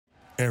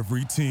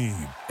Every team,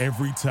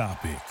 every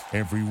topic,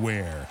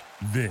 everywhere.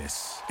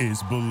 This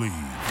is Believe.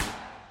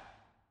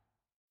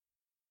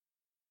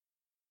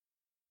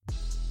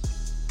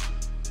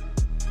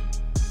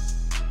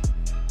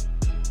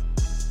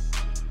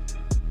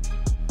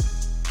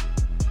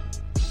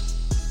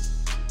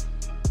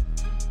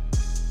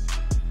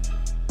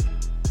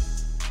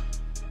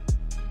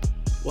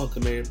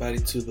 Welcome everybody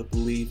to the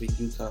Believe in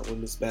UConn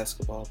Women's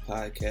Basketball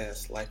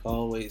Podcast. Like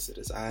always, it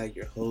is I,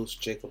 your host,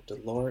 Jacob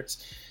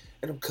DeLawrence,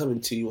 and I'm coming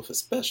to you with a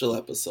special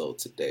episode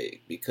today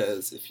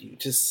because if you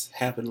just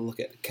happen to look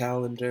at the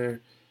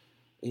calendar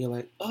and you're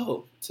like,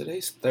 oh,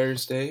 today's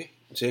Thursday,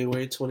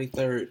 January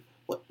 23rd.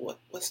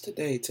 What's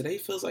today? Today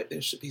feels like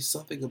there should be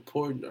something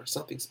important or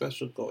something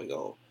special going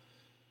on.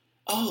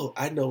 Oh,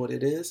 I know what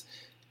it is.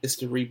 It's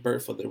the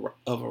rebirth of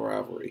a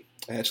rivalry.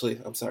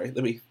 Actually, I'm sorry.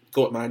 Let me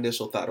go with my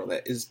initial thought on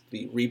that. Is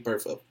the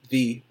rebirth of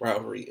the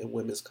rivalry in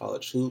women's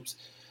college hoops.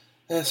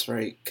 That's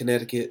right.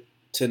 Connecticut,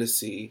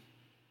 Tennessee.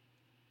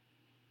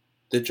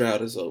 The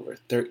drought is over.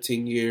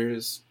 13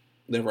 years.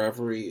 The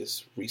rivalry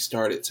is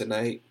restarted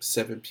tonight,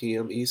 7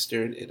 p.m.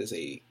 Eastern. It is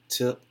a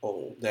tip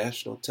on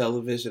national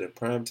television at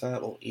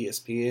primetime on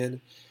ESPN.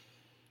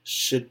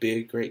 Should be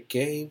a great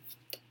game.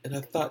 And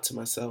I thought to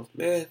myself,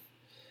 man,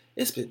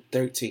 it's been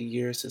 13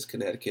 years since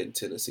Connecticut and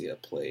Tennessee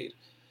have played.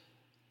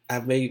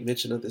 I've made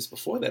mention of this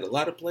before, that a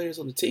lot of players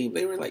on the team,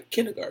 they were like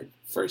kindergarten,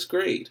 first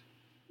grade,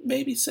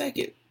 maybe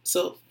second.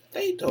 So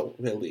they don't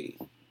really,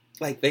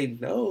 they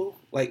know,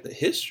 the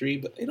history,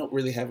 but they don't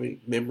really have any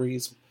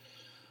memories,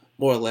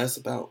 more or less,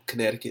 about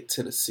Connecticut,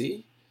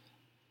 Tennessee.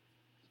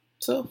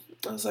 So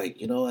I was like,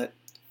 you know what?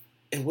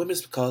 In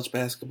women's college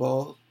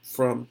basketball,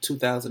 from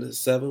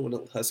 2007, when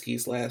the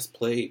Huskies last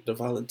played the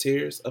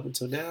Volunteers, up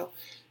until now,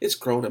 it's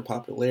grown in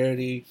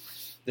popularity.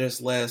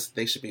 There's less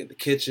 "they should be in the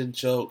kitchen"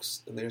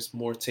 jokes, and there's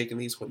more taking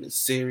these women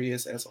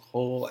serious as a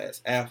whole,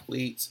 as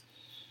athletes.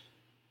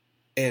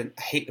 And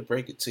I hate to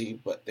break it to you,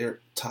 but they're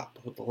top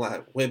of the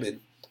line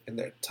women, and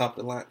they're top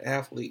of the line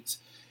athletes.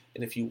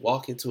 And if you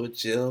walk into a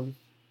gym,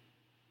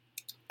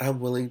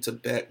 I'm willing to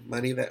bet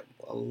money that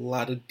a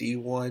lot of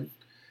D1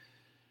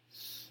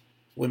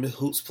 women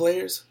hoops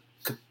players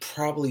could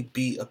probably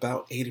be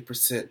about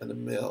 80% of the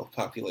male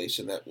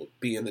population that would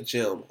be in the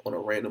gym on a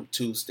random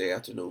Tuesday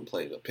afternoon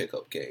playing a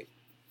pickup game.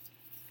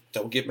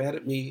 Don't get mad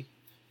at me.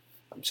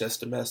 I'm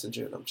just a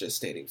messenger and I'm just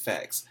stating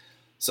facts.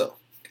 So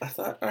I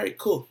thought, all right,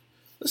 cool.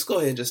 Let's go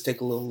ahead and just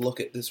take a little look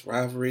at this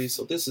rivalry.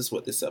 So this is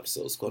what this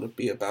episode is going to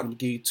be about. I'm going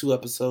to give you 2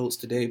 episodes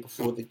today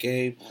before the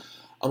game.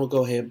 I'm going to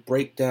go ahead and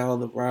break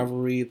down the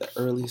rivalry, the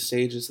early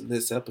stages in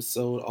this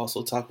episode.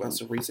 Also talk about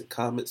some recent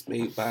comments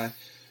made by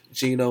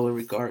Gino in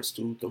regards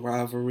to the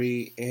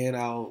rivalry. And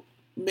I'll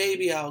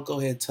go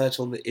ahead and touch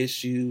on the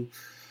issue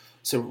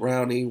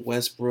surrounding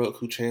Westbrook,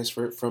 who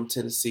transferred from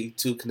Tennessee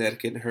to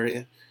Connecticut, and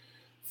her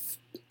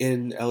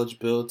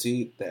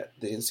ineligibility that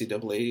the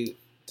NCAA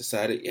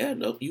decided,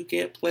 you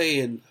can't play,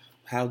 and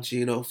how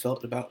Gino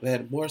felt about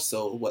that. More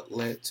so what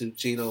led to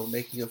Gino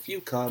making a few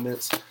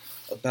comments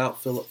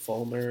about Philip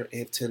Fulmer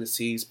and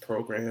Tennessee's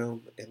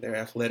program and their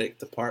athletic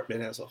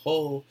department as a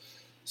whole.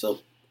 So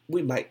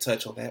we might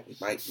touch on that, we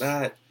might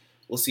not.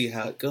 We'll see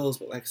how it goes.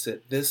 But like I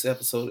said, this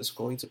episode is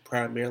going to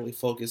primarily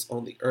focus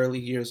on the early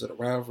years of the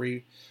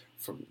rivalry,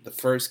 from the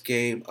first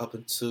game up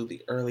into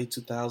the early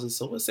 2000s.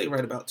 So let's say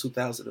right about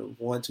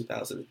 2001,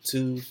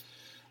 2002.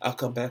 I'll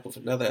come back with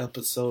another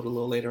episode a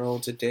little later on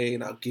today,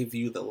 and I'll give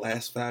you the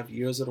last 5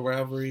 years of the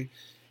rivalry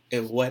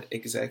and what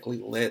exactly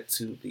led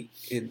to the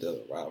end of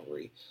the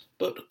rivalry.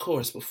 But of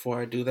course, before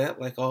I do that,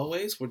 like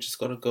always, we're just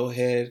going to go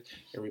ahead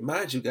and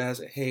remind you guys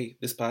that, hey,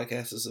 this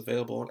podcast is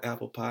available on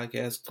Apple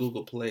Podcasts,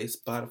 Google Play,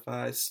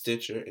 Spotify,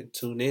 Stitcher, and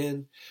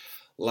TuneIn.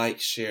 Like,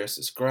 share,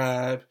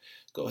 subscribe.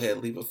 Go ahead,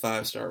 leave a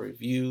 5-star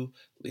review.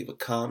 Leave a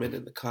comment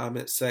in the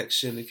comment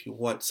section if you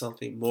want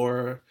something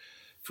more.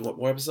 If you want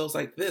more episodes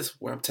like this,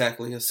 where I'm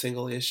tackling a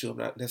single issue, I'm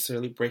not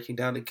necessarily breaking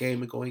down the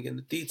game and going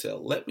into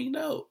detail, let me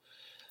know.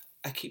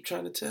 I keep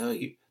trying to tell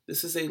you,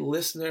 this is a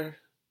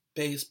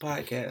listener-based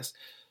podcast.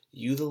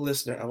 You, the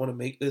listener, I want to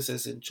make this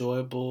as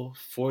enjoyable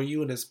for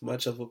you and as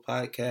much of a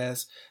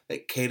podcast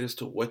that caters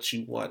to what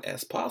you want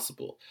as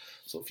possible.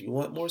 So if you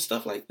want more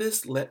stuff like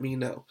this, let me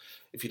know.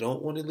 If you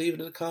don't want to leave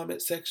it in the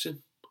comment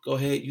section, go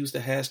ahead, use the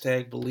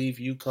hashtag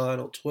BelieveUConn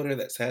on Twitter.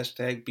 That's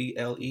hashtag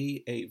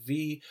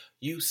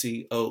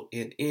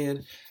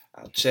BLEAVUCONN.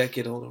 I'll check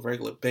it on a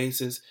regular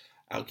basis.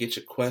 I'll get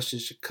your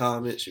questions, your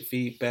comments, your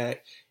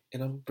feedback,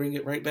 and I'll bring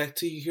it right back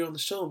to you here on the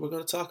show. We're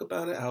going to talk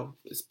about it. I'll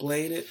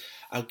explain it.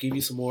 I'll give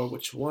you some more of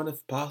what you want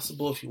if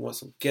possible. If you want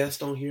some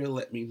guests on here,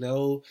 let me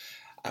know.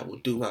 I will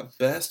do my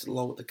best,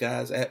 along with the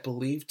guys at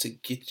Believe, to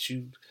get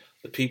you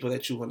the people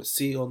that you want to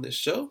see on this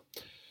show,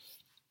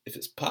 if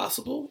it's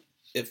possible.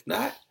 If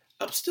not,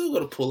 I'm still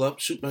going to pull up,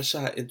 shoot my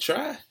shot, and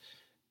try.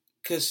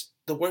 Because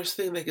the worst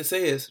thing they can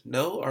say is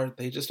no, or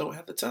they just don't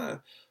have the time.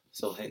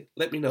 So, hey,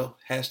 let me know.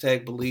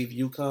 Hashtag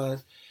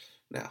BelieveUConn.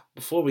 Now,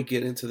 before we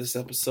get into this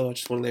episode, I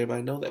just want to let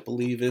everybody know that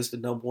Believe is the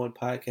number one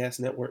podcast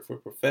network for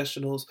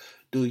professionals.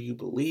 Do you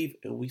believe?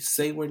 And we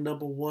say we're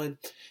number one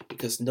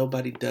because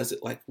nobody does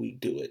it like we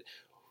do it.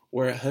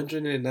 We're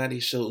 190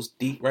 shows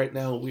deep right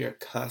now. We are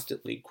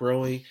constantly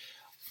growing.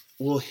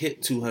 We'll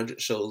hit 200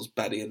 shows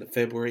by the end of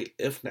February,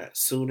 if not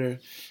sooner.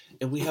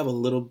 And we have a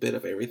little bit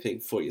of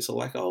everything for you. So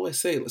like I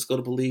always say, let's go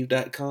to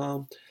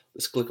Believe.com.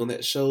 Let's click on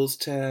that shows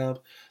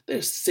tab.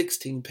 There's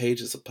 16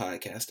 pages of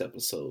podcast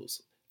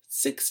episodes.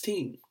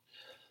 16.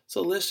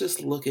 So let's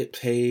just look at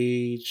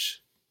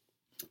page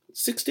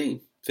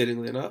 16,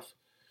 fittingly enough.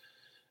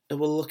 And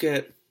we'll look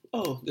at,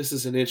 this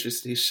is an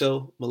interesting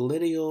show,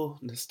 Millennial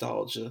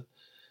Nostalgia.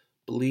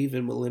 Believe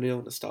in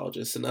Millennial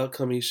Nostalgia. It's an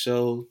upcoming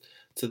show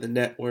to the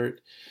network.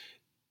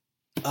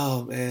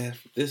 Oh man,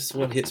 this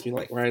one hits me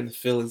like right in the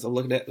feelings. I'm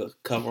looking at the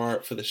cover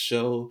art for the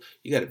show.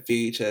 You got a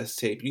VHS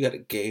tape, you got a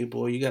Game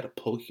Boy, you got a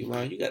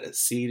Pokemon, you got a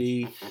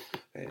CD.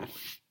 And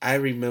I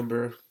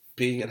remember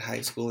being in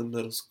high school and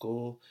middle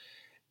school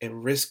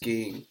and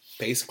risking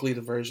basically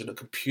the version of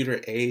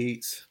computer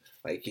AIDS,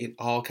 like getting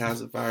all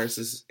kinds of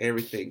viruses,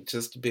 everything,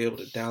 just to be able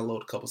to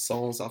download a couple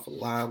songs off of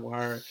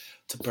LimeWire,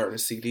 to burn a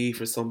CD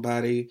for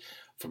somebody,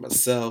 for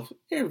myself.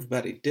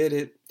 Everybody did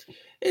it.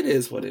 It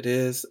is what it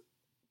is.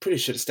 Pretty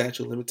sure the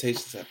statute of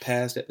limitations have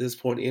passed at this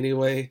point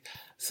anyway.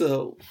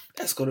 So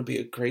that's going to be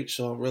a great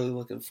show. I'm really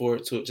looking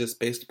forward to it just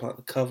based upon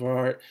the cover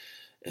art.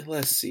 And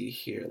let's see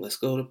here. Let's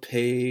go to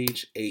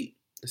page 8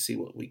 to see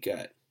what we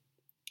got.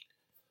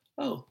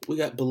 Oh, we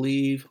got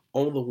Believe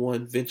on the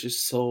One Vintage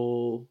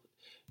Soul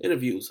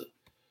interviews.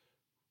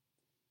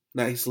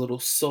 Nice little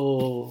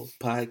soul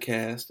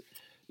podcast.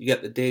 You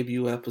got the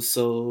debut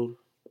episode.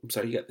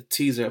 You got the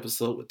teaser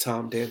episode with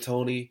Tom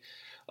D'Antoni.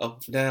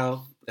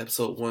 Now,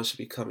 episode 1 should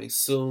be coming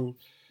soon.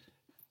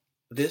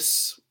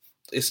 This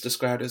is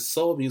described as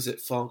soul music,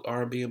 funk,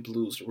 R&B, and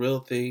blues, the real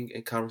thing,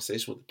 in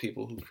conversation with the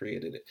people who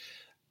created it.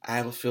 I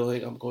have a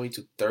feeling I'm going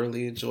to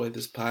thoroughly enjoy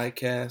this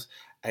podcast.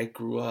 I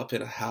grew up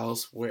in a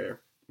house where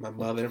my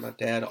mother and my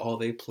dad, all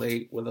they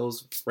played were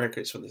those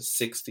records from the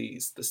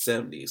 60s, the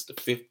 70s, the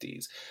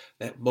 50s,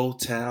 that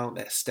Motown,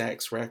 that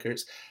Stax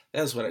Records.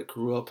 That's what I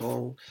grew up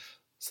on.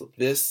 So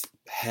this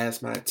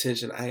has my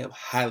attention. I am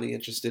highly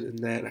interested in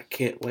that. I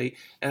can't wait.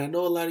 And I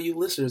know a lot of you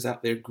listeners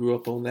out there grew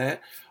up on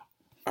that.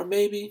 Or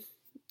maybe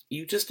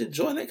you just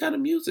enjoy that kind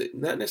of music.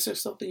 Not necessarily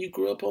something you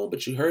grew up on,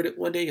 but you heard it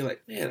one day. You're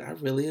like, man, I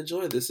really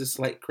enjoy this. It's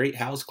like great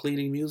house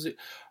cleaning music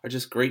or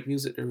just great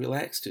music to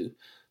relax to.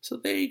 So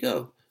there you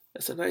go.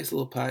 That's a nice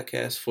little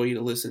podcast for you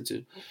to listen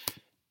to.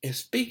 And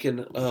speaking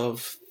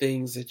of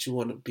things that you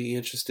want to be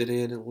interested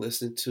in and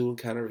listen to and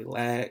kind of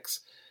relax,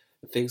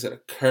 and things that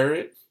are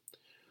current,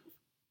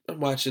 I'm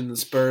watching the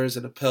Spurs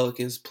and the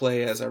Pelicans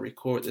play as I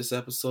record this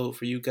episode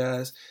for you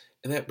guys.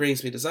 And that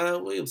brings me to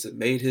Zion Williamson.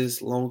 Made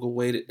his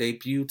long-awaited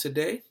debut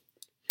today.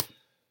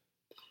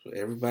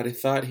 Everybody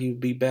thought he would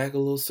be back a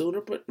little sooner,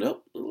 but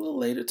nope, a little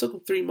later. It took him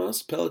 3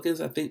 months.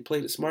 Pelicans, I think,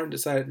 played it smart and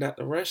decided not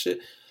to rush it.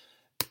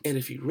 And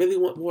if you really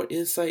want more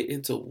insight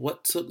into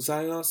what took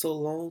Zion so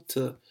long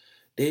to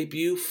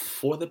debut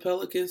for the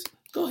Pelicans,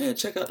 go ahead and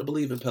check out the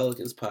Believe in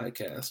Pelicans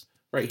podcast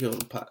right here on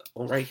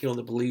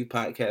the Believe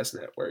Podcast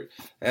Network.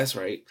 That's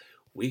right.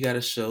 We got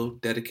a show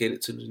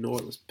dedicated to the New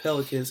Orleans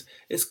Pelicans.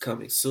 It's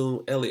coming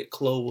soon. Elliot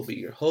Clow will be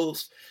your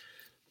host.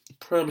 I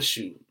promise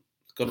you,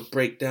 it's going to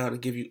break down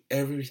and give you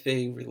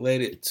everything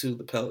related to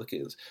the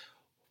Pelicans.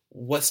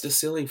 What's the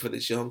ceiling for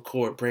this young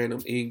core?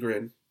 Brandon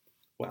Ingram,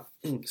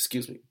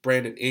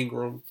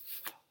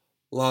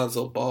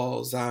 Lonzo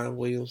Ball, Zion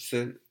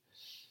Williamson,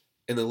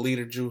 and the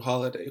leader Drew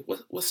Holiday.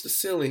 What's the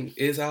ceiling?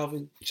 Is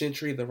Alvin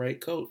Gentry the right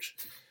coach?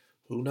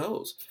 Who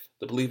knows?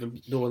 The Believe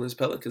in New Orleans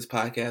Pelicans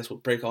podcast will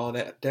break all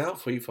that down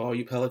for you, for all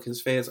you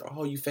Pelicans fans, or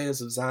all you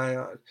fans of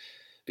Zion,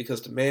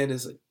 because the man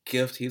is a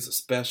gift. He's a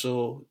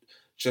special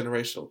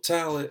generational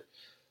talent.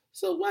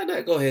 So why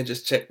not go ahead and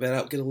just check that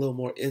out, get a little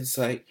more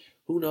insight.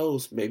 Who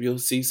knows? Maybe you'll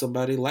see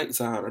somebody like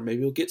Zion, or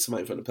maybe you'll get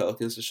somebody from the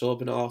Pelicans to show up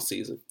in the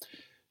offseason.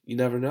 You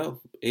never know.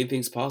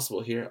 Anything's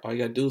possible here. All you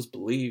got to do is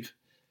believe.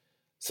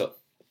 So,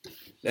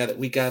 now that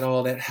we got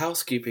all that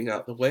housekeeping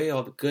out the way,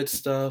 all the good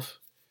stuff,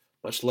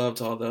 much love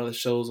to all the other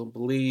shows on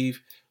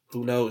Believe.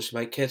 Who knows? You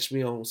might catch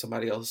me on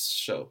somebody else's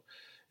show.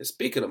 And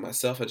speaking of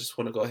myself, I just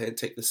want to go ahead and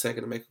take the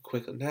second to make a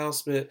quick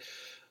announcement.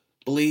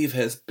 Believe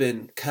has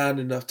been kind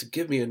enough to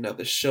give me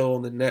another show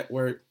on the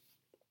network.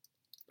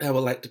 I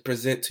would like to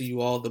present to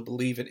you all the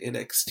Believe in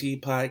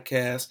NXT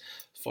podcast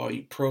for all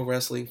you pro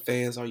wrestling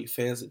fans, all you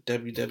fans of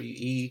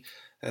WWE.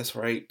 That's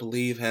right,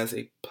 Believe has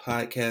a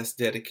podcast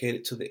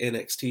dedicated to the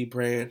NXT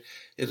brand.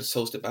 It is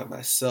hosted by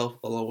myself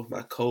along with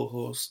my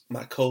co-host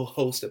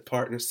and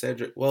partner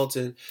Cedric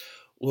Welton.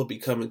 We'll be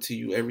coming to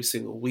you every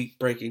single week,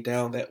 breaking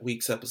down that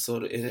week's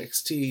episode of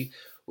NXT.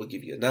 We'll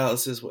give you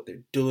analysis, what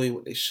they're doing,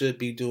 what they should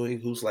be doing,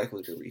 who's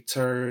likely to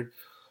return,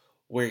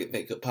 where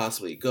they could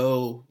possibly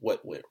go,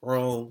 what went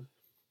wrong.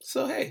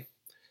 So, hey,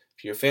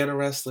 if you're a fan of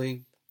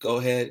wrestling, go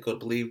ahead, go to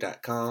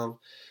Believe.com,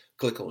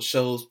 Click on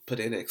shows, put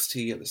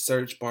NXT in the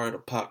search bar, it'll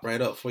pop right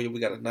up for you.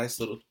 We got a nice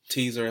little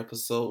teaser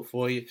episode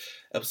for you.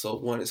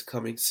 Episode 1 is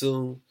coming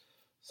soon.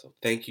 So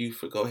thank you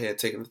for go ahead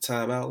taking the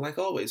time out. Like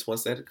always,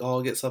 once that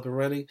all gets up and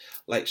running,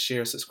 like,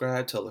 share,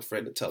 subscribe, tell a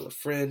friend to tell a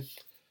friend.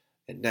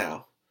 And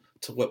now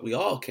to what we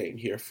all came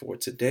here for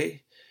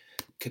today,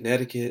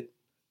 Connecticut,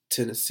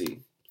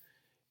 Tennessee.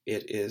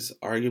 It is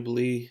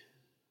arguably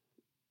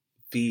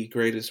the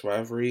greatest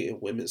rivalry in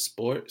women's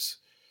sports,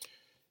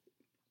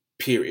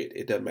 period.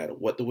 It doesn't matter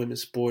what the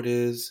women's sport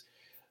is.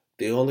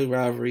 The only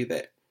rivalry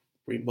that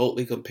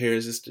remotely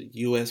compares is the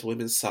U.S.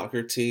 women's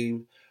soccer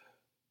team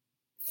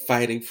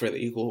fighting for the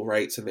equal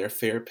rights and their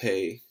fair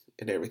pay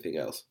and everything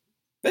else.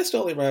 That's the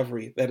only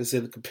rivalry that is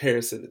in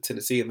comparison to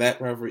Tennessee, and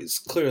that rivalry is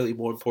clearly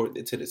more important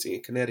than Tennessee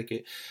and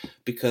Connecticut,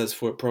 because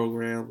for a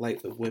program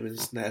like the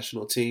women's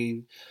national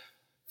team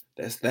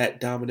that's that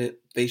dominant,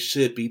 they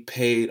should be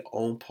paid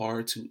on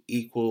par to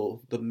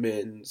equal the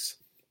men's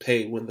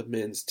pay when the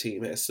men's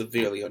team has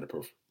severely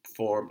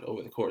underperformed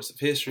over the course of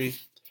history.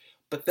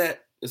 But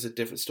that is a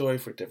different story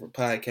for a different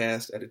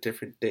podcast at a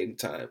different date and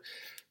time.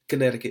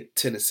 Connecticut,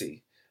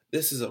 Tennessee.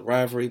 This is a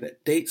rivalry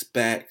that dates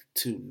back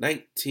to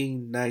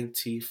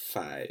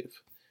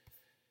 1995.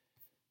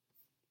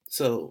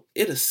 So,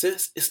 in a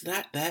sense, it's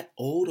not that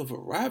old of a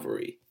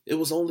rivalry. It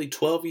was only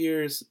 12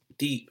 years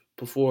deep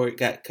before it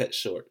got cut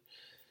short.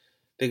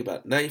 Think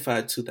about it,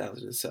 95,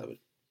 2007.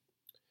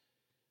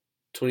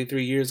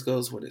 23 years ago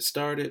is when it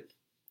started.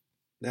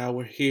 Now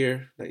we're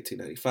here,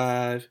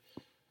 1995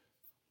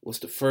 was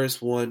the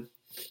first one.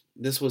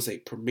 This was a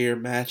premier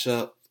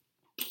matchup.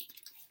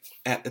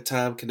 At the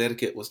time,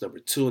 Connecticut was number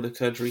 2 in the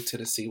country.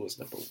 Tennessee was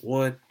number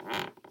 1.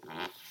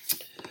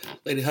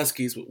 Lady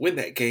Huskies would win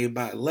that game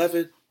by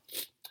 11.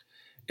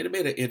 And it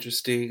made an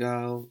interesting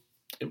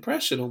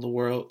impression on the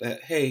world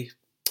that, hey,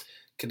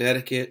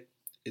 Connecticut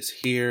is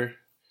here.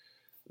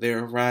 They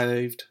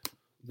arrived.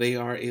 They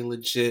are a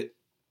legit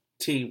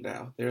team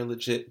now. They're a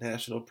legit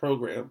national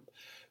program.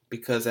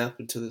 Because up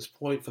until this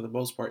point, for the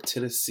most part,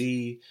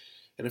 Tennessee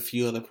and a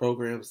few other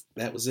programs,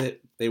 that was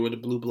it. They were the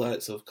blue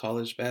bloods of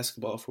college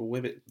basketball for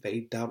women.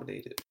 They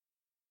dominated.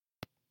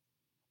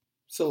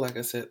 So like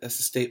I said, that's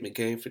a statement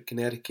game for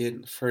Connecticut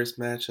in the first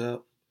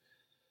matchup.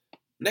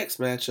 Next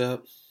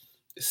matchup,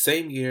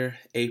 same year,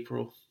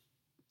 April,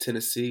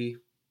 Tennessee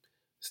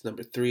is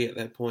number 3 at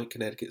that point.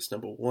 Connecticut's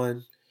number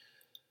 1.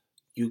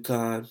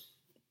 UConn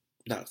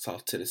knocks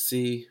off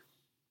Tennessee.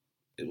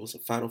 It was a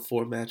Final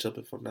Four matchup,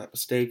 if I'm not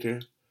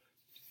mistaken.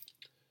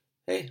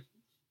 Hey,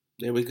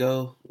 there we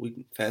go. We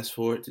can fast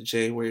forward to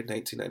January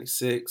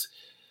 1996.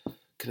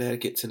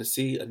 Connecticut,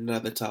 Tennessee,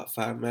 another top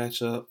 5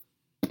 matchup.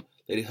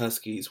 Lady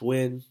Huskies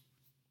win.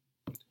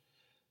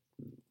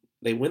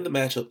 They win the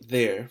matchup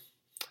there.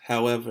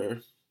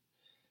 However,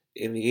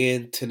 in the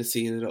end,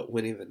 Tennessee ended up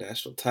winning the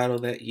national title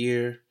that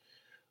year,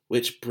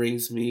 which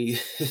brings me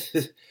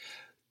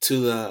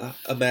to a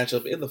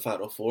matchup in the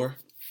Final Four.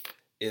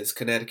 Is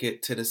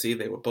Connecticut, Tennessee.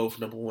 They were both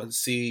number 1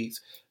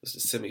 seeds. It was the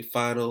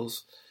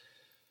semifinals.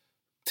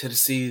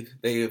 Tennessee,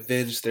 they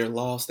avenged their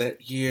loss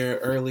that year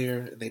earlier,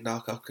 and they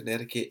knock off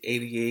Connecticut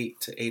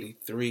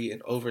 88-83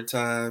 in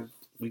overtime.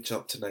 We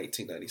jump to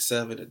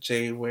 1997 in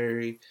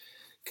January.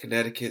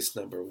 Connecticut's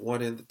number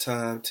 1 at the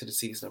time.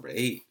 Tennessee's number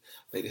 8.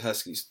 Lady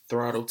Huskies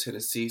throttle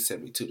Tennessee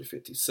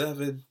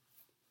 72-57.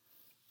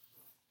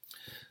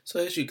 So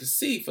as you can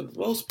see, for the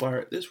most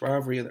part, this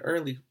rivalry in the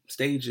early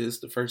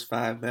stages, the first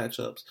 5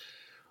 matchups,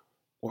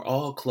 were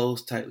all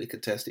close, tightly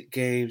contested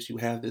games. You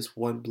have this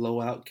one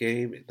blowout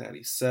game in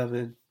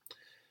 97.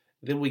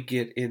 Then we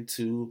get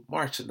into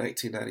March of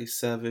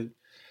 1997.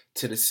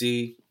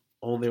 Tennessee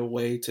on their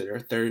way to their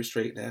 3rd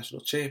straight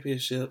national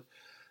championship.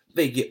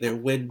 They get their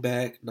win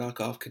back, knock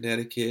off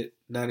Connecticut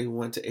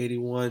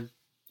 91-81.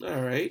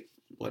 All right,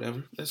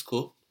 whatever, that's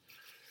cool.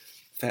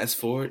 Fast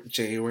forward,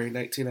 January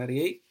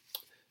 1998.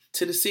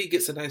 Tennessee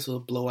gets a nice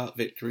little blowout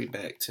victory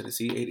back.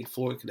 Tennessee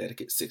 84,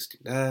 Connecticut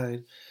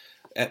 69.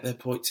 At that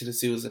point,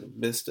 Tennessee was in the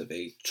midst of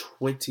a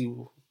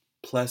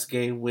 20-plus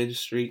game win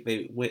streak.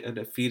 They went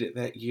undefeated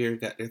that year,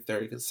 got their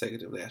 3rd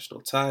consecutive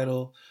national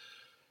title.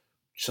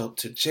 Jump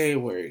to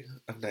January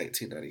of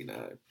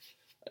 1999.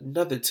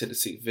 Another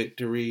Tennessee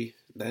victory,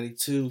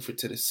 92 for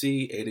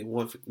Tennessee,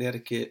 81 for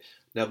Connecticut.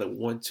 Another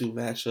 1-2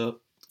 matchup.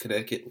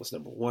 Connecticut was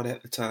number 1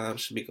 at the time.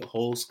 Shamika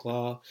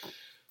Holdsclaw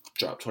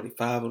dropped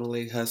 25 on the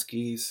Lady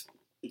Huskies.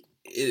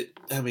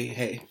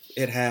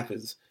 It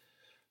happens.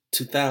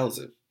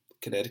 2000.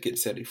 Connecticut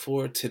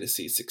 74,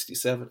 Tennessee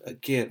 67.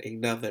 Again,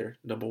 another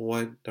number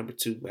 1, number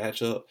 2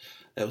 matchup.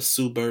 That was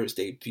Sue Bird's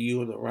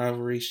debut in the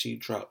rivalry. She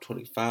dropped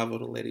 25 on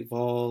the Lady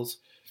Vols.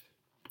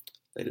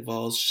 Lady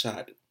Vols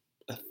shot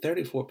a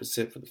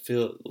 34% from the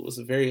field. It was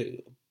a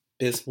very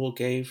abysmal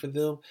game for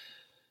them.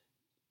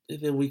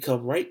 And then we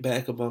come right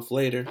back a month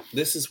later.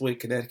 This is when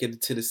Connecticut and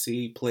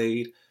Tennessee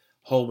played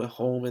home and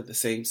home in the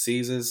same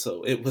season.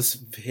 So it was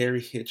a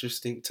very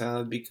interesting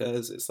time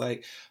because it's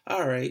like,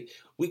 all right,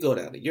 we go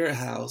down to your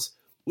house.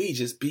 We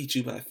just beat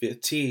you by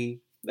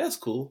 15. That's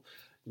cool.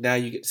 Now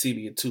you get to see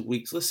me in 2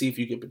 weeks. Let's see if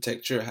you can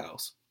protect your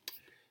house.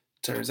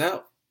 Turns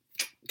out,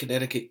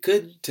 Connecticut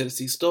couldn't.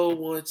 Tennessee stole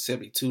one,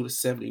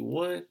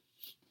 72-71.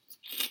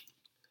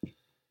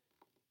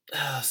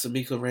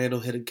 Samika Randall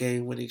hit a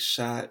game-winning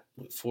shot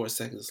with 4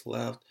 seconds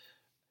left.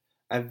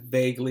 I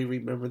vaguely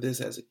remember this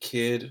as a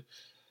kid.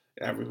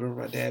 I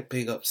remember my dad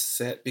being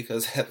upset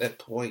because at that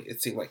point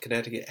it seemed like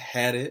Connecticut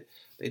had it.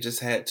 They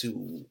just had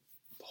to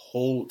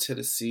hold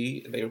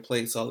Tennessee, and they were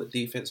playing solid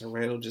defense, and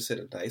Randall just hit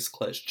a nice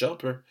clutch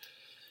jumper.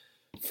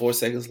 4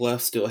 seconds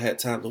left, still had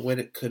time to win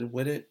it, couldn't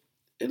win it,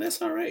 and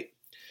that's all right.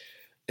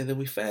 And then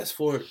we fast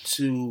forward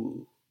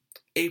to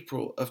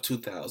April of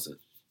 2000.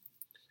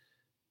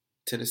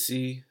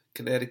 Tennessee,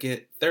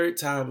 Connecticut, third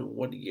time in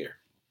 1 year.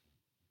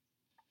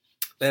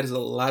 That is a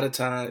lot of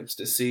times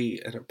to see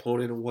an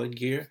opponent in 1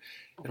 year.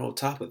 And on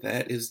top of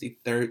that is the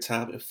third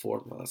time in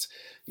 4 months.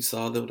 You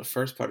saw them the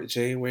first part of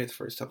January, the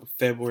first time in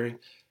February.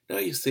 Now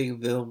you're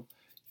seeing them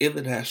in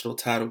the national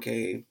title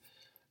game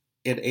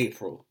in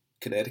April.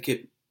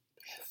 Connecticut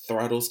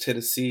throttles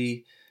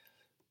Tennessee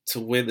to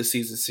win the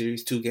season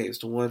series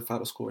 2-1.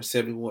 Final score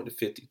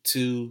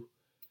 71-52.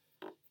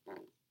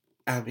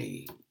 I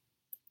mean,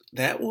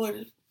 that's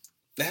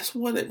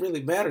one that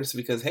really matters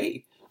because,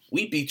 hey,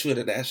 we beat you in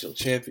a national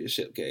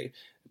championship game.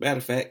 Matter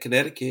of fact,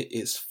 Connecticut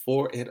is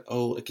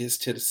 4-0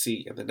 against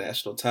Tennessee in the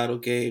national title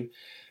game.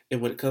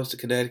 And when it comes to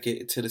Connecticut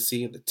and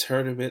Tennessee in the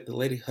tournament, the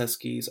Lady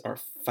Huskies are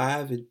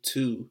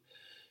 5-2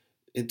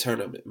 in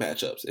tournament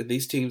matchups. And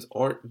these teams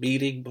aren't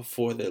meeting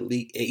before the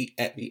Elite Eight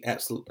at the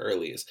absolute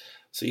earliest.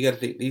 So you got to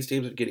think these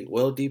teams are getting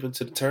well deep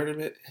into the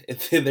tournament, and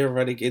then they're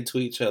running into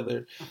each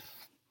other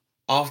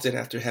often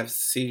after having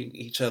seen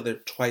each other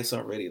twice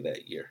already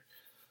that year.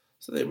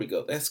 So there we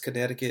go. That's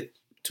Connecticut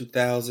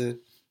 2000.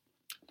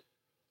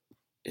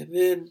 And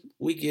then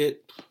we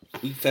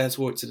fast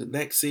forward to the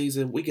next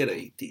season. We get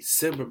a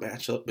December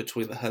matchup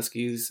between the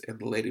Huskies and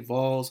the Lady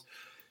Vols,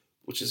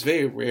 which is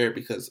very rare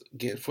because,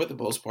 again, for the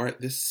most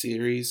part, this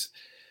series,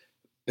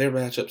 their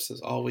matchups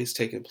has always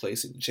taken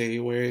place in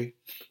January.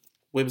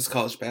 Women's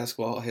college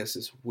basketball has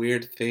this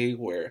weird thing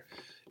where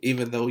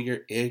even though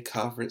you're in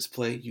conference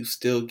play, you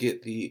still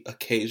get the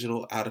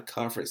occasional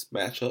out-of-conference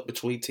matchup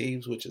between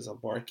teams, which is a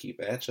marquee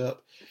matchup.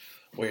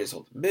 Whereas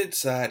on the men's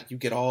side, you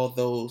get all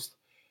those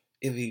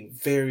in the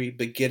very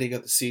beginning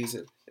of the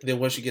season. And then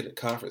once you get in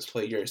conference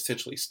play, you're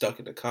essentially stuck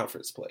in the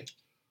conference play.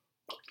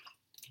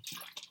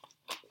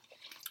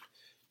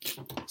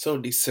 So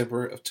in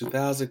December of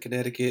 2000,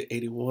 Connecticut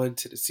 81,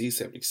 Tennessee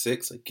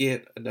 76.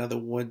 Again, another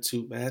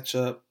 1-2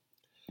 matchup.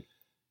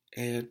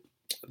 And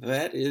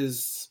that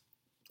is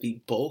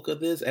the bulk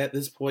of this. At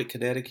this point,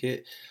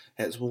 Connecticut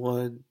has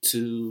 1,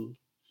 2,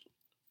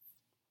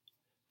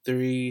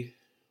 3,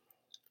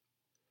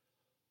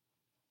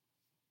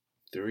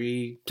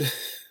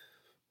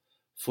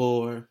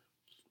 4,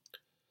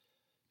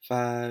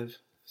 5,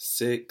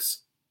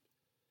 6,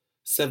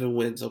 7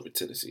 wins over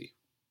Tennessee.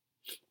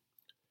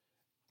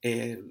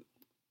 And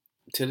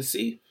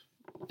Tennessee,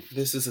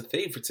 this is a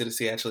thing for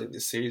Tennessee actually in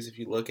this series. If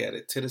you look at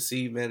it,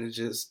 Tennessee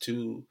manages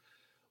to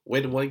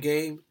win 1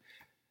 game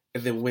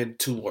and then win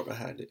 2 more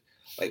behind it.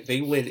 Like, they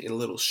win in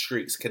little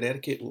streaks.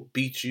 Connecticut will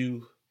beat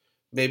you,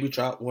 maybe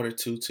drop 1 or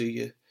 2 to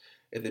you,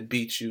 and then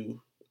beat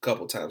you a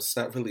couple times. It's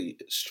not really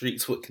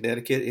streaks with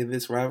Connecticut in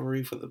this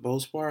rivalry for the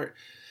most part.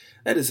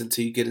 That is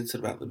until you get into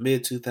about the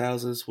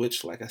mid-2000s,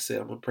 which, like I said,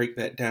 I'm going to break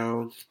that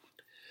down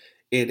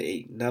in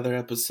another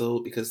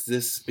episode because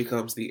this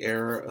becomes the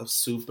era of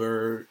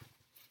Super,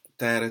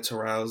 Diana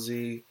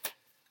Taurasi,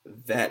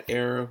 that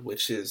era,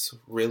 which is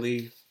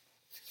really,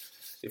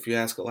 if you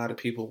ask a lot of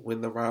people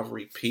when the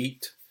rivalry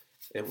peaked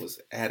and was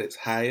at its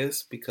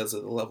highest because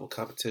of the level of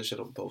competition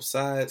on both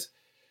sides.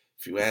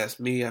 If you ask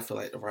me, I feel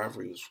like the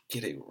rivalry was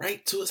getting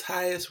right to its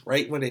highest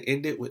right when it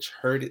ended, which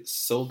hurt it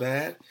so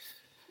bad.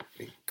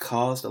 It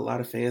caused a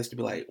lot of fans to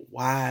be like,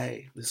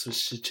 why? This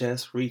was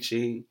just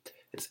reaching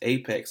its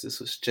apex. This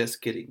was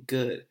just getting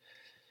good.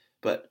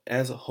 But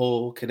as a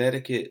whole,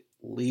 Connecticut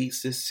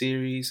leads this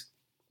series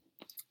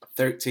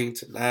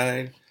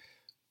 13-9.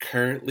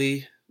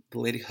 Currently, the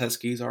Lady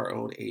Huskies are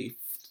on a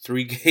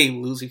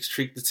 3-game losing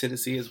streak to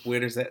Tennessee, as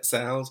weird as that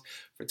sounds.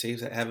 For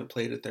teams that haven't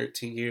played in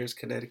 13 years,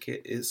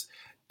 Connecticut is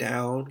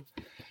down.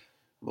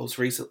 Most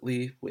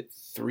recently with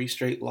 3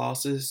 straight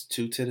losses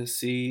to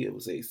Tennessee. It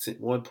was a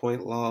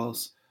 1-point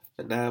loss,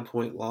 a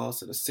 9-point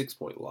loss, and a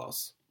 6-point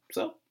loss.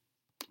 So,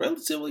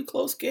 relatively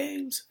close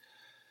games.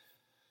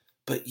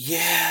 But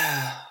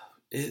yeah,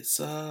 it's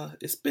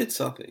been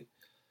something.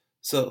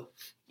 So,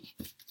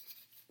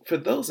 for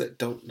those that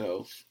don't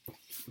know,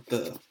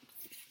 the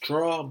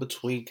draw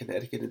between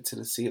Connecticut and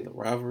Tennessee in the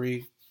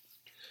rivalry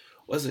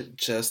wasn't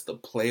just the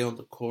play on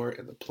the court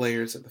and the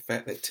players and the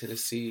fact that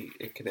Tennessee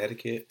and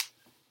Connecticut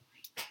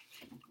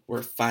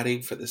were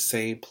fighting for the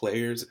same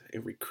players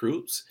and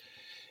recruits.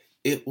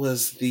 It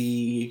was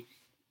the,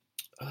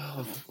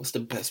 what's the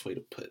best way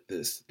to put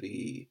this?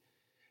 The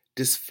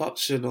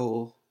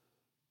dysfunctional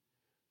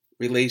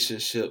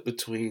relationship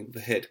between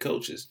the head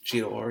coaches,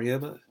 Gino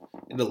Auriemma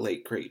and the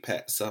late great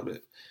Pat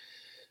Summitt.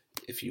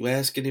 If you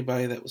ask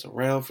anybody that was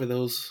around for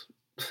those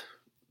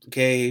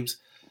games,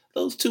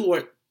 those two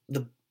weren't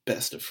the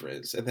best of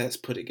friends, and that's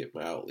putting it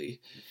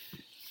mildly.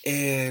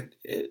 And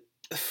it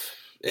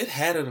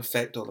had an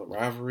effect on the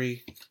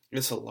rivalry.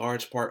 It's a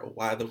large part of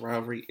why the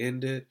rivalry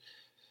ended.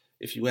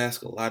 If you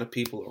ask a lot of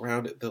people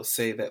around it, they'll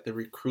say that the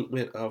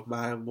recruitment of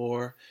Maya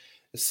Moore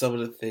and some of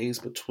the things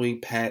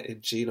between Pat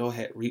and Gino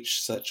had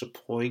reached such a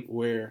point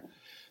where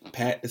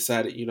Pat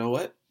decided, you know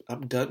what?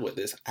 I'm done with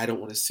this. I don't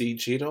want to see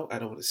Gino. I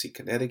don't want to see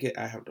Connecticut.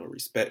 I have no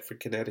respect for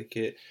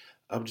Connecticut.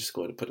 I'm just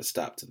going to put a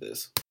stop to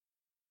this.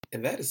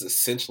 And that is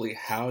essentially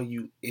how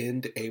you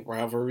end a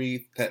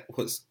rivalry that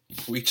was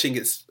reaching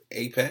its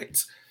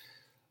apex.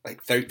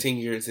 Like 13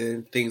 years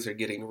in, things are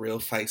getting real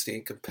feisty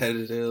and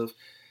competitive.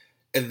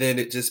 And then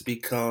it just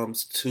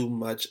becomes too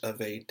much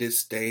of a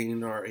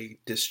disdain or a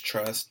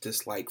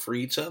dislike for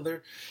each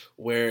other,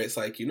 where it's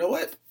like, you know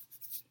what?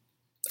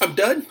 I'm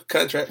done.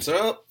 Contracts are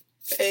up.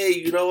 Hey,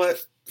 you know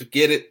what?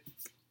 Forget it.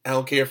 I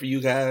don't care for you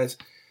guys.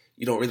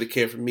 You don't really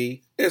care for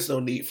me. There's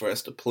no need for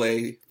us to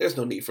play. There's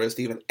no need for us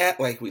to even act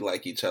like we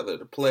like each other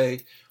to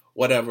play.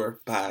 Whatever.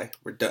 Bye.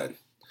 We're done.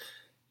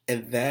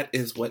 And that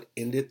is what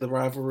ended the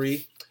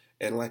rivalry.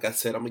 And like I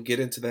said, I'm going to get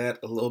into that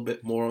a little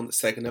bit more on the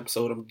second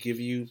episode I'm going to give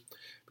you,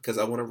 because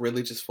I want to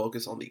really just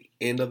focus on the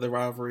end of the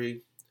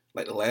rivalry,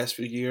 like the last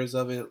few years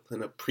of it,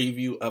 and a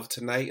preview of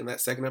tonight in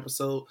that second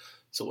episode.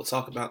 So we'll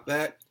talk about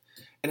that.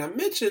 And I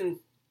mentioned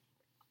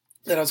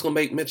that I was going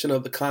to make mention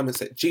of the comments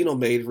that Gino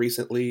made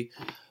recently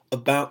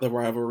about the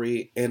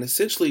rivalry. And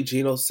essentially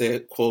Gino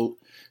said, quote,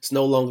 "It's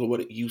no longer what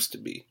it used to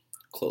be,"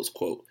 close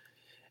quote.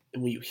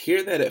 And when you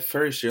hear that at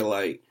first, you're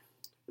like,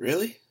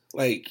 really?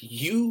 Like,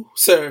 you,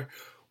 sir,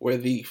 were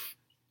the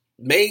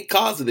main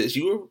cause of this.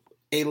 You were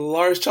a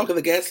large chunk of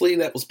the gasoline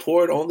that was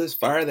poured on this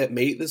fire that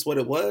made this what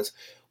it was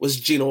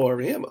Gino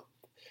Auriemma.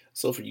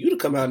 So for you to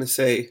come out and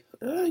say,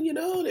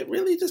 it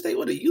really just ain't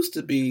what it used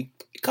to be,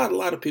 it caught a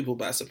lot of people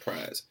by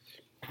surprise.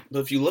 But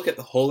if you look at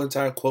the whole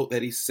entire quote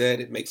that he said,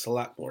 it makes a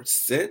lot more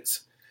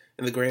sense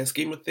in the grand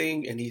scheme of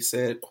things. And he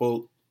said,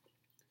 quote,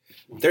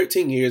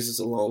 13 years is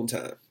a long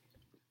time.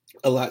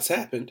 A lot's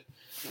happened.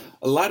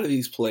 A lot of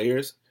these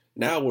players,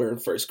 now we're in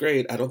first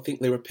grade, I don't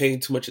think they were paying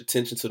too much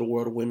attention to the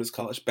world of women's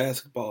college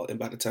basketball. And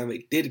by the time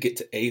they did get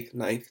to 8th,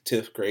 9th,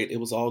 10th grade, it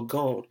was all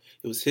gone.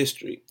 It was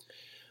history.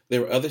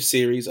 There were other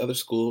series, other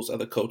schools,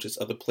 other coaches,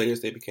 other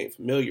players they became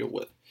familiar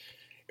with.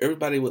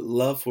 Everybody would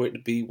love for it to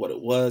be what it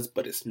was,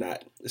 but it's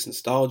not. It's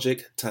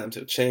nostalgic. Times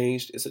have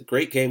changed. It's a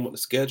great game on the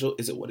schedule.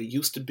 Is it what it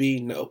used to be?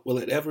 No. Will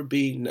it ever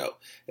be? No.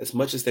 As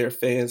much as their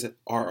fans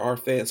are our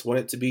fans want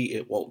it to be,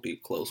 it won't be,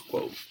 close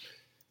quote.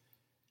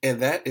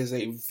 And that is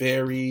a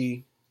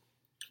very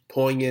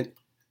poignant,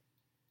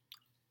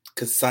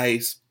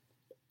 concise,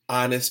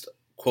 honest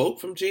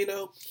quote from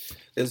Gino.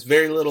 There's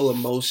very little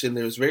emotion.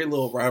 There's very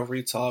little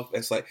rivalry talk.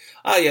 That's like,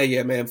 oh,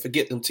 yeah, man,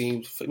 forget them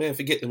teams. Man,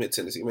 forget them at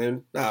Tennessee,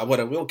 man. Nah,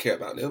 whatever. We don't care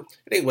about them.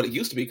 It ain't what it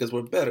used to be because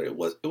we're better. It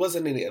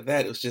wasn't any of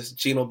that. It was just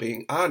Gino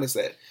being honest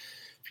that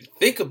if you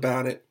think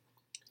about it,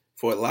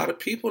 for a lot of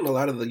people and a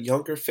lot of the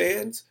younger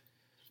fans,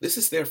 this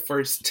is their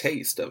first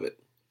taste of it.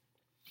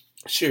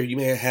 Sure, you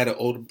may have had an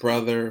older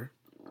brother,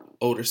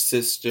 older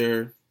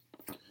sister,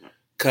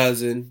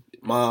 cousin,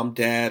 mom,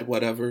 dad,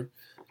 whatever,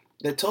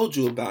 that told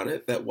you about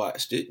it, that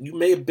watched it. You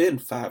may have been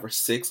 5 or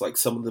 6, like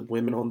some of the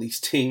women on these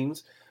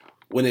teams,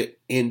 when it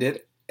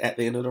ended at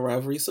the end of the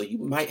rivalry. So you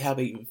might have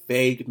a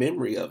vague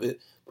memory of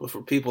it. But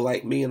for people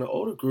like me and the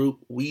older group,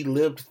 we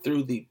lived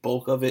through the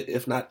bulk of it,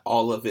 if not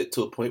all of it,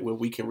 to a point where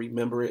we can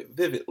remember it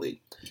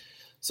vividly.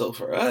 So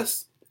for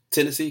us,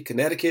 Tennessee,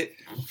 Connecticut,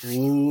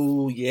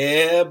 ooh,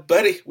 yeah,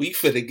 buddy, we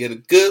finna get a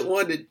good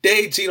one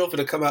today. Gino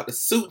finna come out the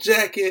suit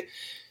jacket.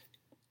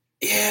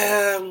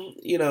 Yeah,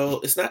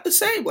 it's not the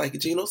same, like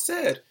Gino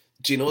said.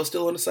 Gino is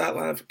still on the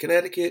sideline for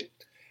Connecticut.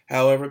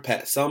 However,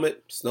 Pat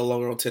Summitt is no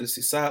longer on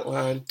Tennessee's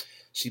sideline.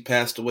 She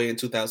passed away in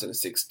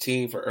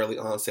 2016 for early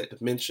onset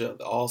dementia,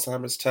 the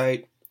Alzheimer's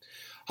type.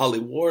 Holly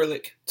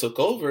Warlick took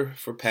over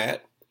for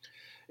Pat,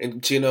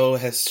 and Gino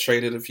has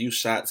traded a few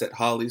shots at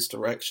Holly's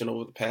direction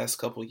over the past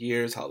couple of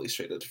years. Holly's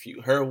traded a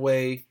few her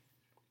way.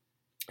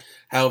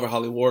 However,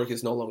 Holly Warlick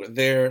is no longer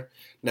there.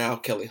 Now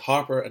Kelly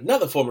Harper,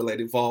 another former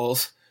Lady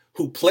Vols,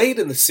 who played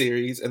in the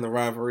series and the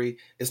rivalry,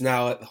 is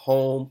now at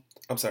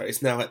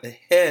the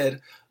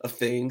head of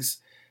things.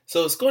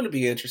 So it's going to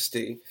be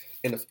interesting.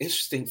 And an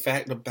interesting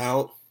fact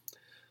about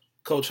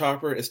Coach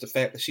Harper is the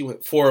fact that she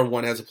went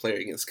 4-1 as a player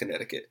against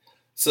Connecticut.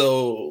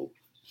 So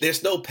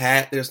there's no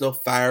Pat, there's no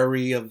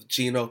fiery of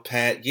Gino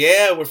Pat.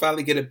 Yeah, we're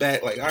finally getting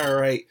back. Like, all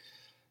right,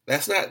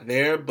 that's not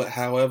there. But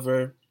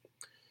however,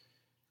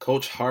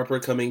 Coach Harper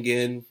coming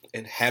in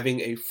and having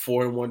a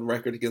 4-1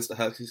 record against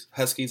the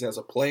Huskies as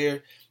a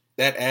player,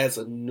 that adds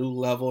a new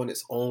level and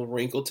its own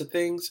wrinkle to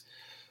things.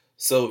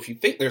 So if you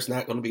think there's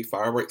not going to be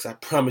fireworks, I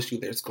promise you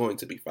there's going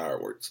to be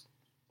fireworks.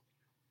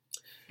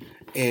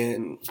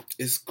 And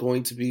it's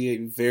going to be a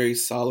very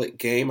solid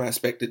game. I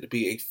expect it to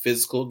be a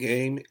physical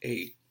game,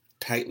 a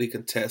tightly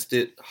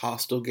contested,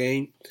 hostile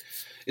game.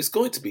 It's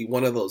going to be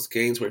one of those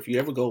games where if you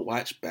ever go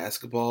watch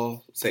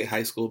basketball, say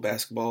high school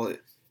basketball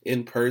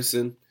in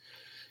person,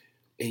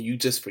 and you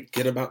just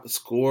forget about the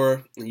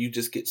score and you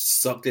just get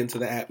sucked into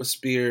the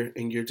atmosphere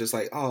and you're just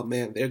like, oh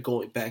man, they're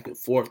going back and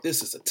forth.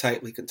 This is a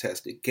tightly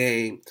contested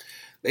game.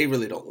 They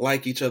really don't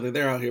like each other.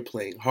 They're out here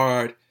playing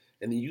hard.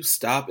 And then you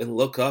stop and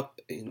look up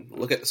and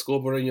look at the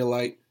scoreboard and you're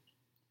like,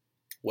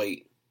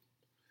 wait,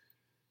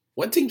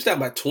 one team's down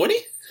by 20?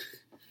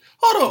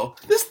 Hold on,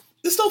 this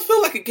don't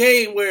feel like a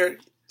game where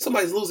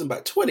somebody's losing by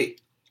 20.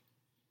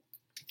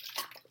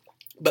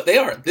 But they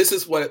are. This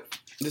is what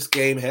this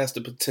game has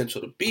the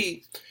potential to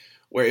be,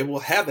 where it will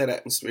have that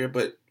atmosphere,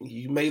 but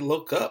you may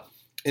look up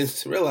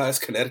and realize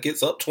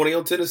Connecticut's up 20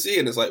 on Tennessee,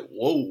 and it's like,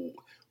 whoa,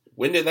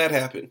 when did that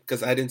happen?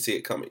 Because I didn't see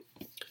it coming.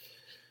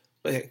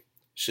 But hey,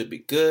 should be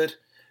good.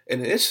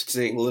 And an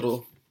interesting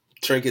little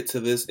trinket to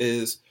this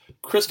is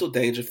Crystal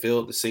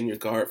Dangerfield, the senior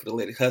guard for the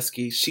Lady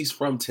Huskies. She's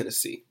from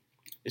Tennessee,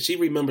 and she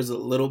remembers a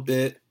little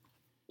bit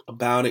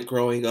about it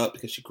growing up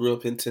because she grew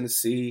up in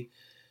Tennessee.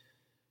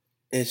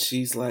 And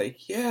she's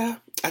like, yeah,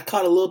 I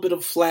caught a little bit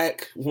of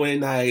flack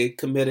when I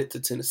committed to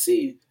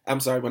Tennessee. I'm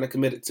sorry, when I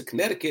committed to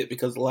Connecticut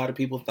because a lot of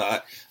people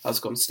thought I was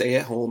going to stay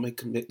at home and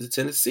commit to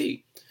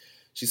Tennessee.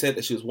 She said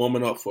that she was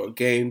warming up for a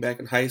game back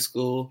in high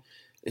school,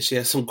 and she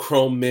had some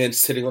grown men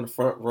sitting on the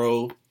front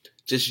row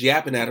just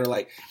yapping at her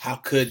like, how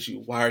could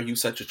you? Why are you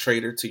such a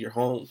traitor to your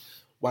home?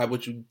 Why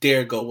would you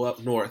dare go up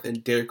north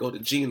and dare go to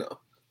Gina?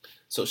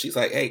 So she's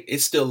like, hey, it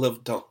still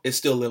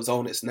lives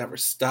on. It's never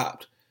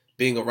stopped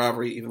being a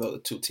rivalry, even though the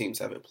two teams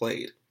haven't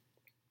played.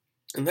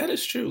 And that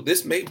is true.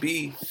 This may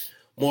be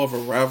more of a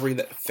rivalry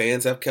that the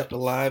fans have kept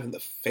alive and the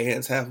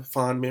fans have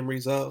fond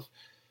memories of.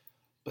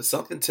 But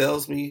something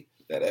tells me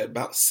that at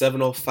about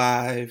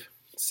 7:05,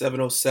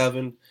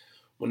 7:07,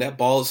 when that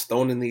ball is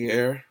thrown in the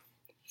air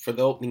for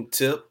the opening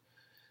tip,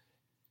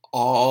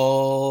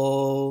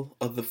 all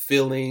of the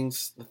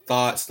feelings, the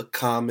thoughts, the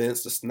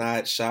comments, the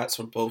snide shots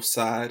from both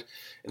sides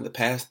in the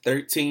past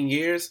 13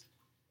 years,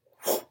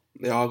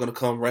 they're all going to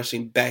come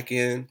rushing back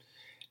in,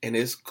 and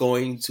it's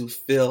going to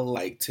feel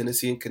like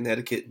Tennessee and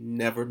Connecticut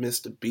never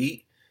missed a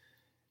beat,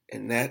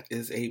 and that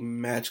is a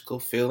magical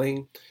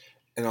feeling.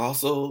 And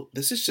also,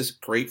 this is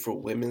just great for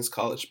women's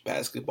college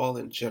basketball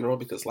in general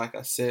because, like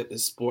I said,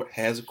 this sport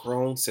has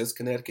grown since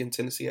Connecticut and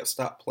Tennessee have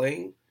stopped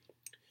playing.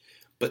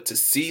 But to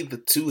see the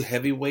two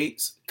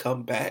heavyweights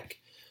come back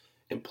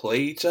and play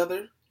each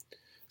other,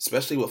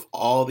 especially with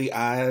all the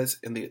eyes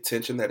and the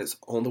attention that is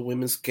on the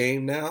women's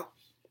game now,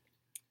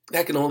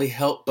 that can only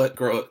help but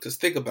grow it. Because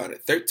think about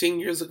it. 13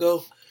 years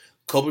ago,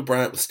 Kobe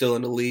Bryant was still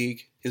in the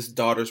league. His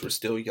daughters were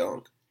still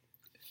young,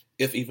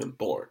 if even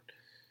born.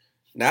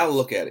 Now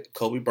look at it.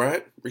 Kobe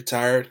Bryant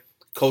retired,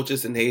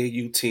 coaches an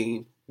AAU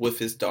team with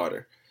his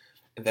daughter.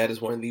 And that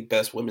is one of the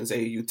best women's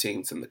AAU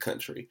teams in the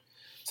country.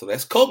 So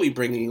that's Kobe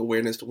bringing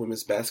awareness to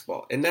women's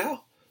basketball. And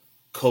now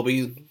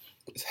Kobe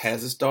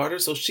has his daughter,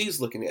 so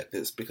she's looking at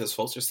this because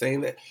folks are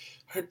saying that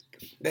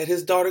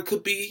his daughter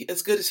could be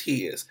as good as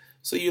he is.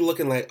 So you're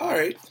looking like, all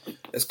right,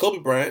 that's Kobe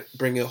Bryant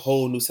bringing a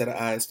whole new set of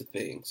eyes to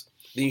things.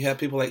 Then you have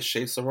people like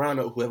Shea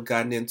Serrano who have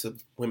gotten into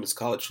women's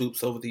college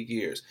hoops over the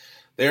years.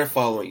 They're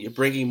following. You're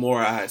bringing more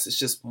eyes. It's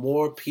just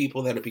more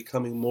people that are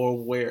becoming more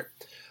aware.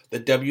 The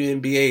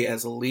WNBA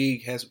as a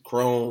league has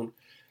grown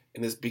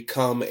and has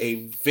become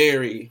a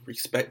very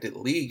respected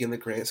league in the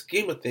grand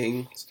scheme of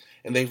things.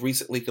 And they've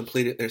recently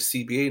completed their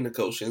CBA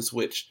negotiations,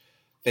 which,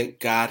 thank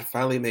God,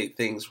 finally made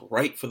things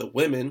right for the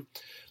women.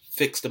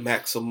 Fixed the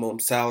maximum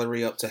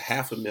salary up to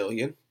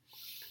 $500,000,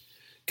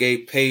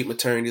 gave paid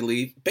maternity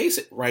leave,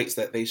 basic rights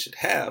that they should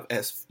have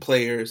as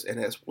players and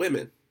as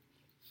women.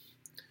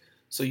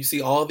 So you see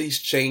all these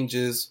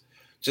changes,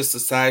 just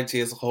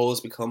society as a whole has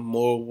become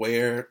more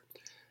aware.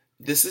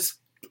 This is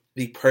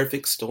the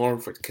perfect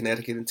storm for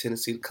Connecticut and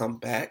Tennessee to come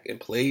back and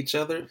play each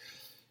other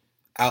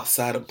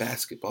outside of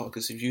basketball.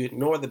 Because if you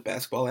ignore the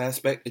basketball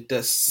aspect, it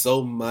does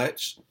so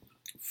much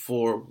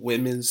for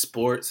women's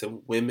sports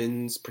and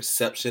women's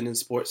perception in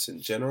sports in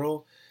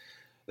general,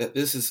 that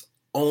this is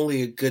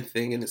only a good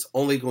thing and it's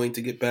only going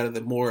to get better the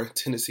more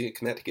Tennessee and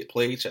Connecticut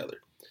play each other.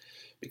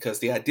 Because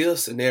the ideal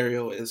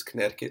scenario is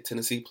Connecticut,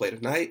 Tennessee play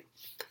tonight.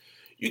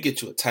 You get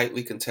to a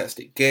tightly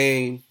contested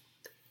game.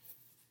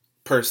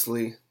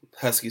 Personally,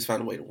 Huskies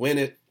find a way to win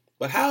it.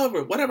 But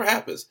however, whatever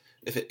happens,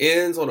 if it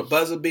ends on a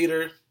buzzer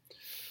beater,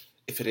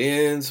 if it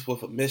ends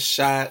with a missed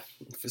shot,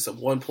 if it's a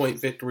 1-point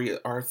victory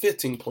or a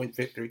 15-point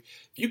victory,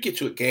 if you get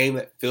to a game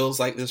that feels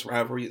like this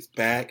rivalry is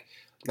back,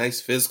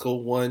 nice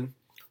physical one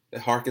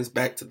that harkens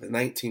back to the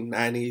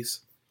 1990s,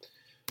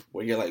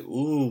 where you're like,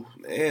 ooh,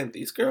 man,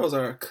 these girls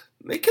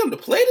they come to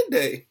play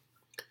today.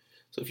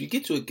 So if you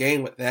get to a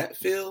game with that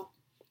feel,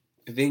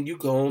 and then you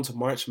go on to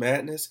March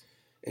Madness,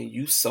 and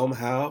you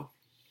somehow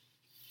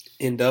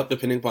end up,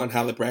 depending upon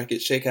how the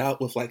brackets shake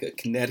out, with like a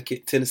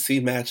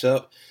Connecticut-Tennessee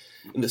matchup,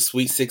 in the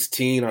Sweet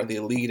 16 or the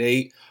Elite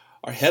Eight,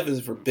 or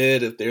heavens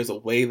forbid if there's a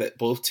way that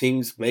both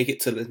teams make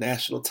it to the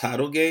national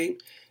title game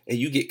and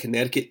you get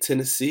Connecticut,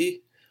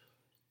 Tennessee,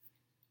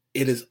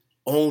 it is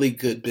only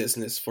good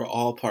business for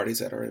all parties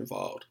that are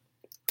involved.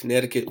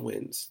 Connecticut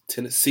wins.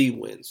 Tennessee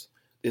wins.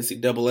 The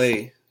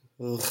NCAA,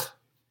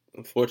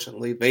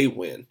 unfortunately, they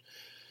win.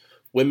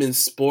 women's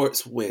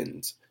sports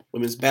wins,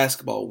 women's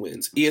basketball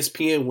wins,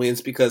 ESPN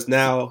wins, because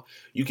now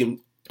you can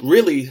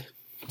really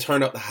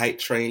turn up the hype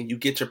train. You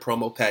get your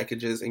promo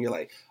packages and you're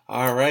like,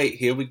 all right,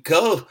 here we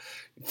go.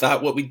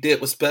 Thought what we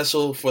did was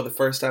special for the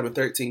first time in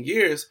 13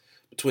 years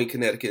between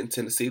Connecticut and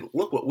Tennessee.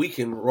 Look what we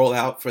can roll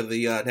out for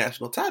the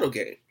national title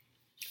game.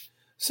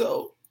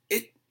 So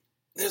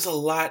there's a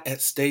lot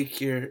at stake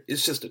here.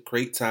 It's just a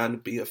great time to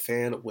be a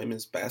fan of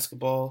women's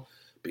basketball,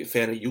 be a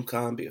fan of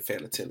UConn, be a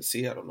fan of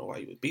Tennessee. I don't know why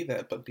you would be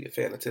that, but be a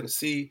fan of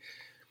Tennessee.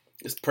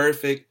 It's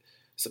perfect.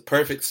 It's a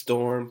perfect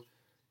storm.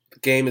 The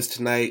game is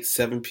tonight,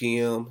 7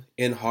 p.m.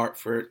 in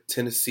Hartford.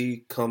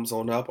 Tennessee comes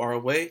on up our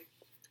way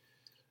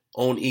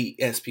on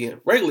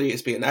ESPN. Regular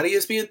ESPN, not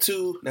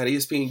ESPN2, not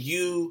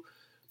ESPNU,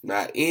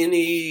 not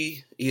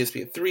any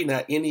ESPN3,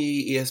 not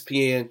any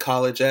ESPN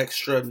College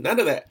Extra,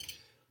 none of that.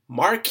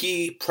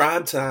 Marquee,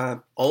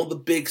 primetime, on the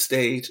big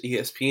stage,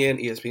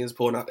 ESPN. ESPN is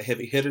pulling out the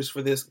heavy hitters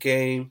for this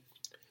game.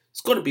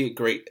 It's going to be a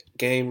great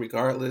game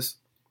regardless.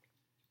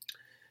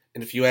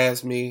 And if you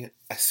ask me,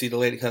 I see the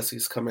Lady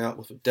Huskies coming out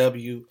with a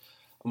W.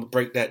 I'm going to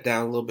break that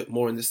down a little bit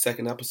more in this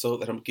second episode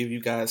that I'm going to give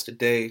you guys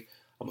today.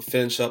 I'm going to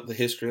finish up the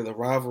history of the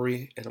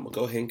rivalry, and I'm going to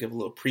go ahead and give a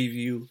little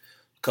preview,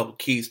 a couple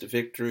keys to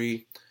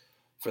victory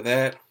for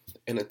that.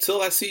 And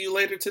until I see you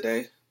later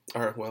today,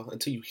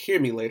 until you hear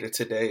me later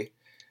today,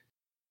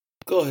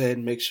 go ahead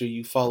and make sure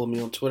you follow me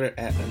on Twitter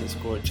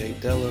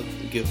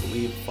 @_JDella. And give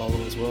Believe a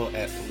follow as well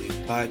 @Believe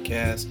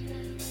Podcast.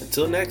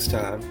 Until next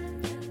time,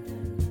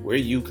 we're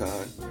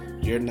UConn.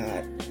 You're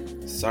not.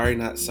 Sorry,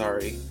 not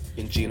sorry.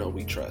 In Gino,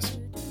 we trust.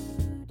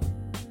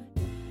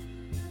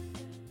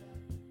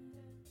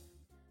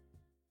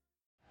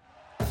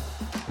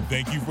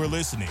 Thank you for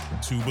listening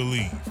to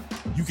Believe.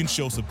 You can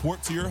show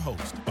support to your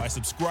host by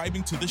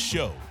subscribing to the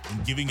show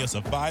and giving us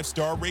a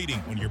 5-star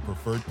rating on your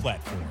preferred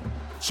platform.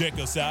 Check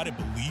us out at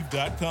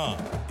Believe.com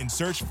and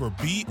search for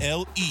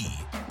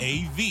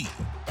BLEAV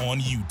on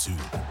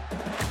YouTube.